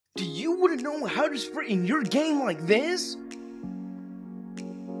you want to know how to sprint in your game like this?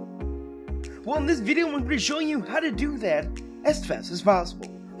 Well, in this video, I'm going to be showing you how to do that as fast as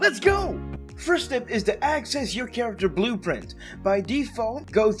possible. Let's go! First step is to access your character blueprint. By default,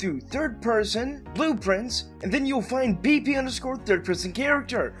 go through third person, blueprints, and then you'll find BP_third person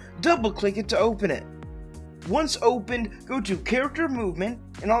character. Double click it to open it. Once opened, go to character movement,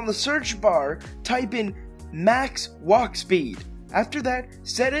 and on the search bar, type in max walk speed. After that,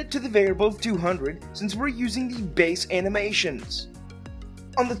 set it to the variable of 200 since we're using the base animations.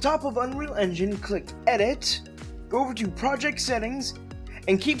 On the top of Unreal Engine, click Edit, go over to Project Settings,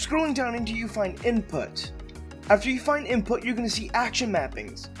 and keep scrolling down until you find Input. After you find Input, you're going to see Action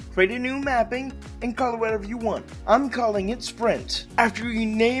Mappings. Create a new mapping and call it whatever you want. I'm calling it Sprint. After you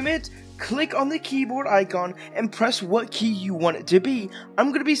name it, click on the keyboard icon and press what key you want it to be. I'm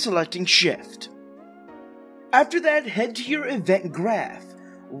going to be selecting Shift. After that, head to your event graph.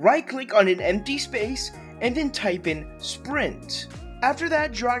 Right-click on an empty space and then type in Sprint. After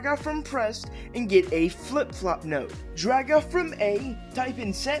that, drag off from pressed and get a flip-flop node. Drag off from A, type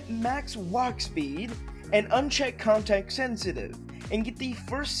in set max walk speed and uncheck context sensitive and get the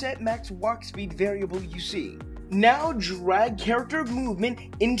first set max walk speed variable you see. Now drag character movement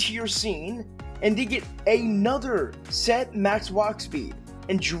into your scene and then get another set max walk speed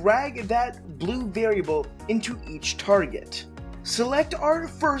and drag that blue variable into each target. Select our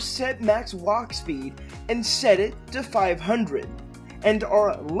first set max walk speed and set it to 500. And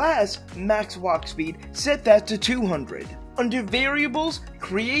our last max walk speed, set that to 200. Under variables,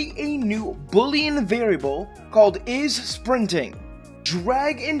 create a new Boolean variable called isSprinting.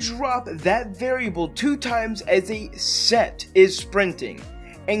 Drag and drop that variable 2 times as a set isSprinting,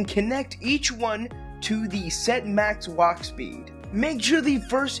 and connect each one to the set max walk speed. Make sure the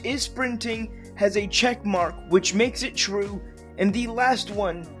first isSprinting has a check mark, which makes it true, and the last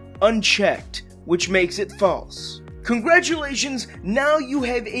one unchecked, which makes it false. Congratulations, now you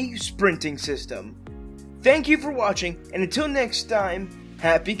have a sprinting system. Thank you for watching, and until next time,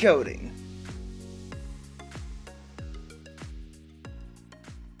 happy coding.